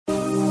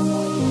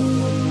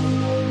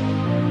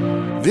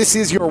This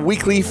is your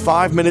weekly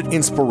 5-minute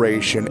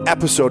inspiration,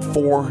 episode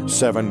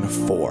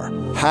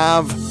 474.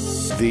 Have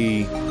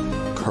the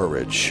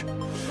courage.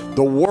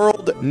 The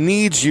world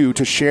needs you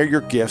to share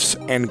your gifts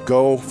and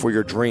go for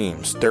your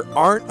dreams. There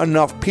aren't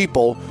enough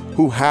people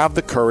who have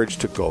the courage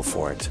to go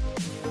for it.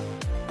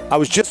 I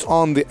was just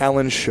on the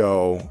Ellen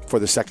show for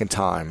the second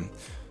time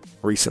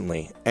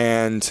recently,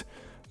 and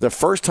the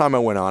first time I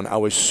went on, I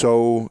was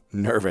so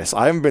nervous.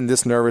 I haven't been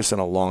this nervous in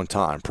a long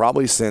time,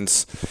 probably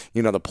since,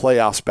 the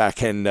playoffs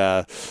back in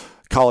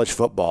college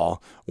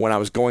football when I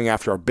was going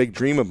after a big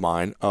dream of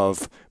mine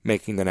of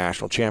making the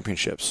national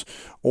championships,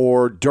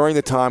 or during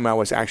the time I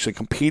was actually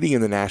competing in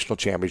the national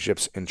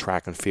championships in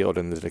track and field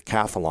and the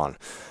decathlon.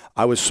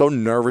 I was so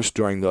nervous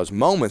during those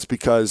moments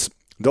because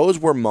those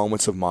were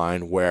moments of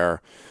mine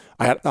where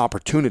I had an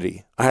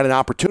opportunity. I had an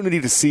opportunity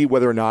to see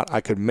whether or not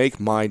I could make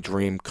my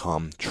dream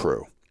come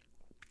true.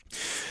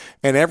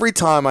 And every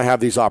time I have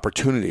these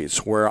opportunities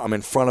where I'm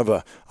in front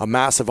of a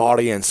massive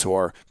audience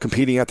or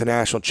competing at the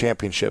national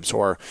championships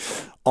or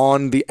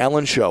on the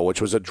Ellen show,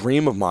 which was a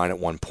dream of mine at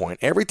one point,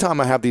 every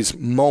time I have these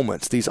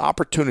moments, these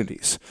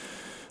opportunities,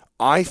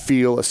 I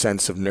feel a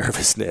sense of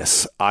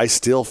nervousness. I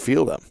still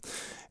feel them.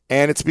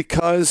 And it's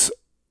because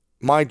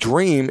my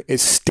dream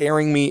is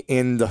staring me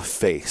in the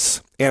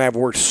face. And I've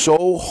worked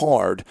so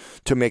hard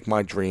to make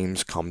my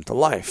dreams come to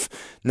life.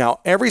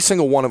 Now, every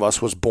single one of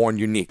us was born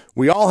unique.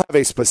 We all have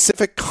a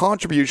specific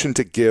contribution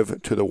to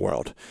give to the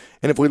world.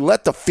 And if we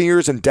let the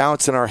fears and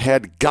doubts in our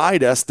head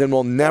guide us, then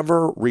we'll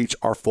never reach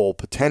our full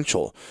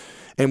potential.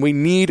 And we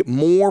need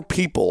more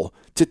people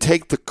to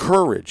take the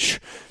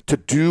courage to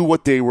do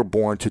what they were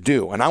born to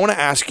do. And I want to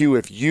ask you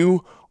if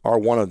you are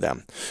one of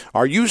them.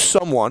 Are you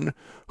someone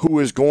who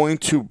is going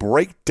to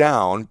break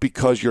down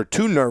because you're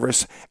too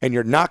nervous and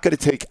you're not going to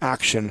take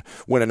action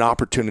when an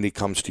opportunity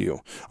comes to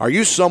you? Are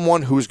you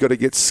someone who's going to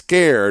get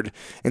scared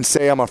and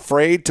say, I'm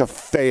afraid to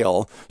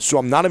fail, so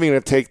I'm not even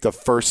going to take the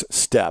first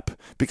step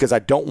because I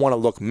don't want to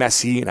look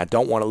messy and I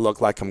don't want to look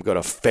like I'm going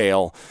to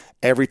fail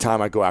every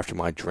time I go after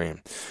my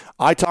dream?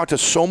 I talk to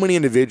so many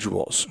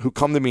individuals who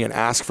come to me and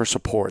ask for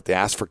support. They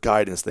ask for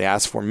guidance. They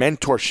ask for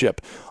mentorship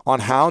on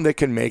how they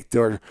can make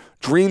their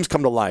dreams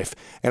come to life.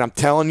 And I'm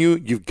telling you,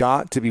 you've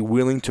got to be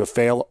willing to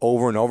fail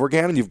over and over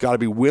again. And you've got to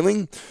be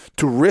willing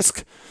to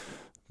risk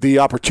the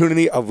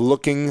opportunity of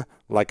looking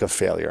like a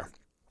failure.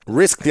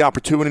 Risk the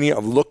opportunity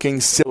of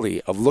looking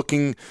silly, of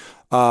looking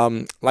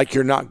like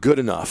you're not good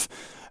enough,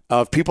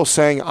 of people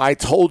saying, I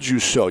told you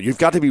so. You've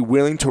got to be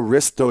willing to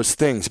risk those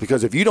things,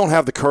 because if you don't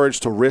have the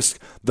courage to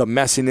risk the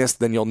messiness,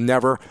 then you'll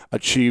never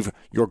achieve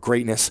your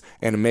greatness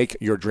and make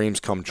your dreams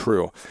come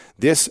true.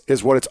 This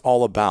is what it's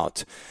all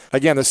about.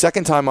 Again, the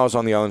second time I was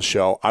on the Ellen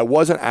show, I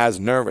wasn't as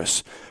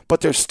nervous,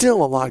 but there's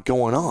still a lot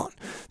going on.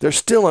 There's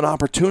still an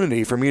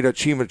opportunity for me to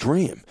achieve a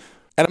dream.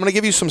 And I'm going to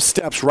give you some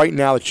steps right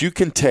now that you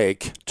can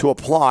take to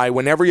apply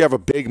whenever you have a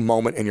big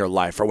moment in your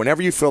life, or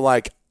whenever you feel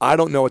like, I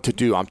don't know what to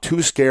do. I'm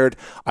too scared.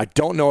 I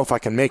don't know if I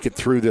can make it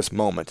through this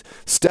moment.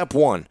 Step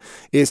 1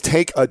 is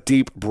take a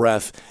deep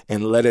breath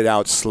and let it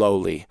out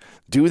slowly.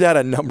 Do that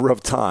a number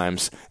of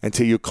times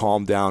until you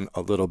calm down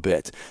a little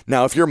bit.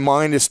 Now, if your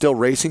mind is still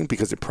racing,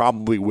 because it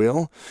probably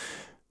will,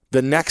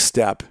 the next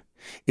step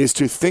is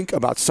to think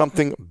about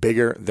something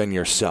bigger than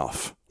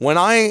yourself. When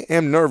I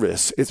am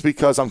nervous, it's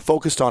because I'm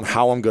focused on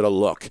how I'm going to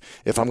look.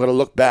 If I'm going to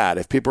look bad,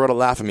 if people are going to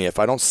laugh at me, if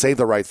I don't say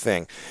the right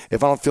thing,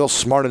 if I don't feel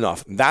smart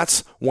enough,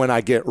 that's when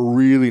I get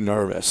really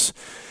nervous.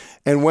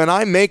 And when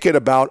I make it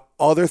about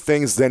other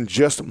things than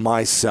just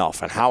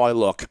myself and how I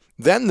look,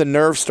 then the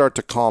nerves start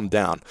to calm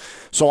down.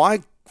 So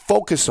I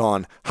focus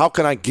on, how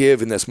can I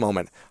give in this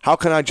moment? How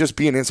can I just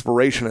be an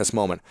inspiration in this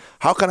moment?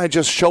 How can I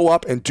just show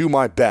up and do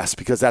my best?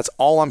 Because that's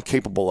all I'm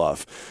capable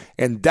of.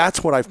 And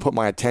that's what I've put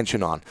my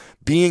attention on.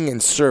 Being in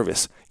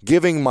service,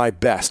 giving my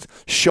best,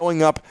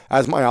 showing up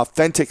as my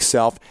authentic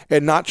self,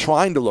 and not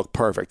trying to look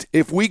perfect.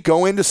 If we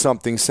go into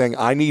something saying,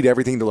 I need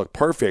everything to look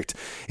perfect,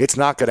 it's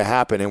not going to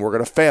happen and we're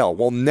going to fail.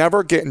 We'll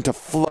never get into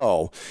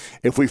flow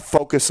if we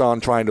focus on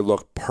trying to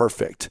look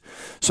perfect.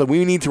 So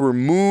we need to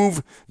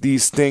remove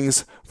these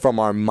things from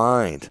our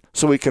mind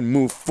so we can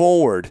move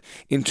forward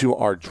into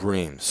our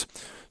dreams.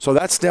 So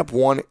that's step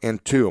 1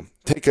 and 2.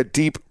 Take a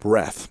deep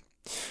breath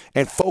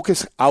and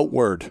focus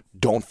outward.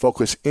 Don't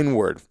focus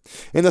inward.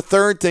 And the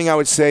third thing I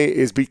would say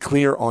is be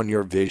clear on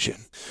your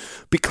vision.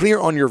 Be clear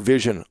on your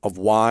vision of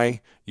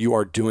why you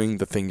are doing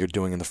the thing you're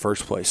doing in the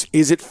first place.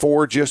 Is it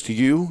for just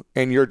you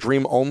and your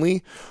dream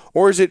only?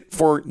 Or is it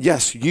for,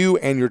 yes, you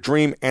and your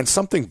dream and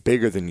something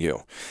bigger than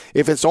you?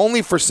 If it's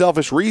only for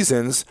selfish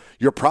reasons,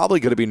 you're probably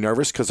going to be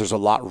nervous because there's a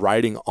lot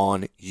riding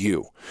on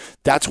you.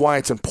 That's why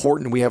it's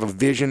important we have a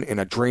vision and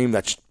a dream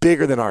that's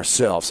bigger than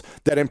ourselves,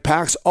 that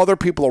impacts other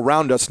people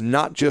around us,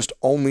 not just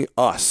only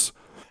us.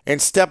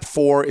 And step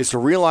 4 is to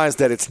realize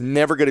that it's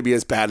never going to be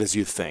as bad as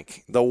you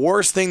think. The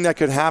worst thing that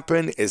could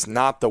happen is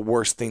not the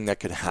worst thing that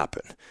could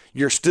happen.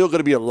 You're still going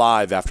to be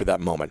alive after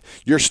that moment.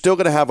 You're still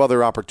going to have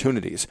other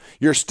opportunities.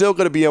 You're still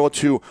going to be able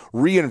to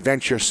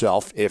reinvent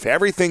yourself if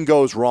everything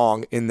goes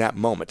wrong in that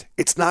moment.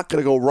 It's not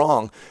going to go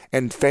wrong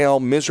and fail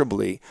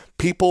miserably.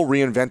 People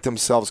reinvent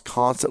themselves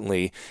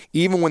constantly,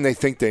 even when they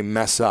think they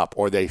mess up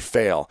or they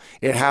fail.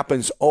 It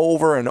happens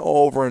over and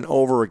over and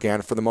over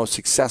again for the most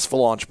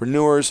successful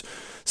entrepreneurs,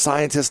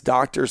 scientists,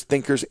 doctors,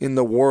 thinkers in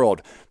the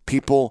world.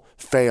 People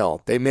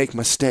fail. They make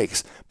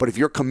mistakes. But if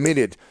you're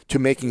committed to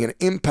making an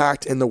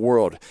impact in the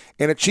world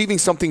and achieving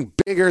something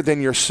bigger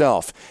than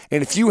yourself,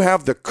 and if you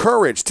have the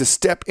courage to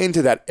step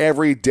into that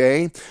every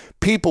day,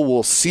 people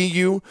will see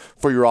you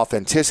for your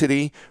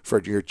authenticity,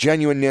 for your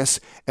genuineness,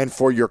 and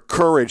for your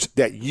courage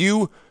that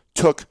you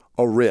took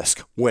a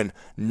risk when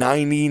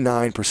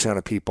 99%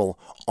 of people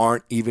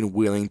aren't even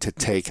willing to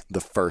take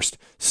the first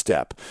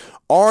step.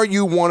 Are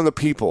you one of the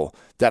people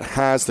that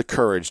has the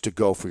courage to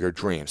go for your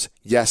dreams?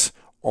 Yes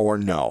or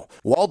no?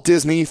 Walt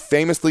Disney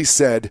famously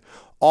said,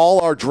 all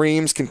our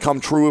dreams can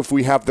come true if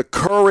we have the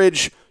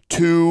courage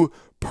to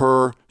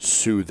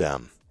pursue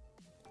them.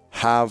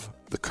 Have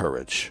the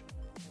courage.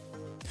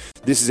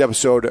 This is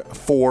episode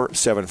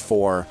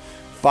 474,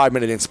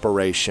 5-Minute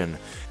Inspiration.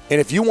 And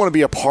if you want to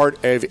be a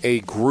part of a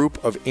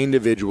group of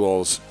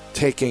individuals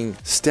taking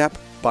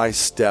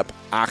step-by-step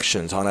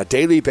actions on a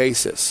daily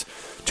basis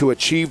to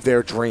achieve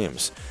their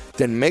dreams,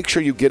 then make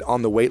sure you get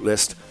on the wait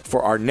list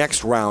for our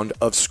next round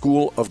of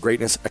School of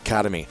Greatness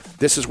Academy.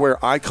 This is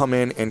where I come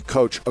in and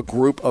coach a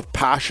group of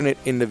passionate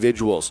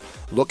individuals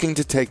looking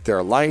to take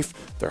their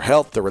life, their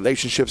health, their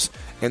relationships,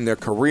 and their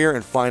career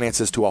and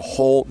finances to a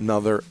whole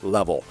nother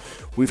level.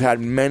 We've had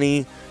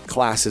many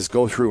classes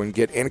go through and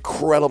get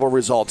incredible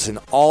results in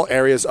all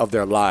areas of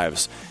their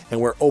lives,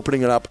 and we're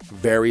opening it up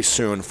very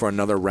soon for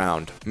another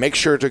round. Make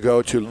sure to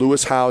go to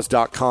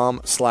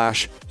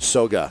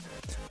lewishowes.com/soga.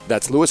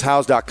 That's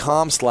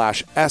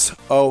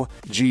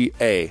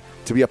lewishowes.com/SOGA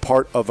to be a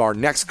part of our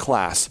next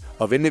class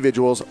of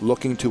individuals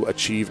looking to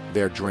achieve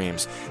their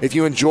dreams. If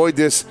you enjoyed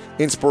this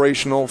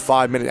inspirational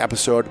 5-minute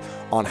episode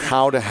on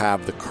how to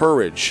have the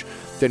courage,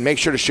 then make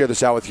sure to share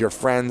this out with your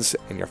friends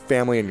and your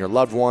family and your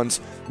loved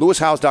ones.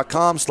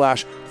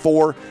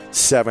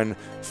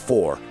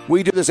 lewishowes.com/474.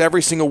 We do this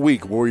every single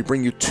week where we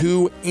bring you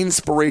 2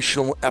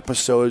 inspirational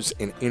episodes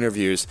and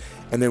interviews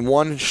and then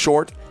 1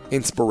 short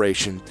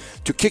inspiration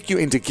to kick you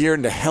into gear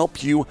and to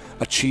help you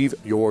achieve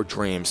your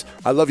dreams.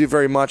 I love you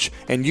very much,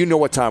 and you know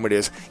what time it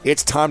is.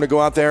 It's time to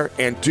go out there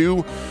and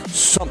do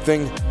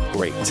something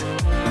great.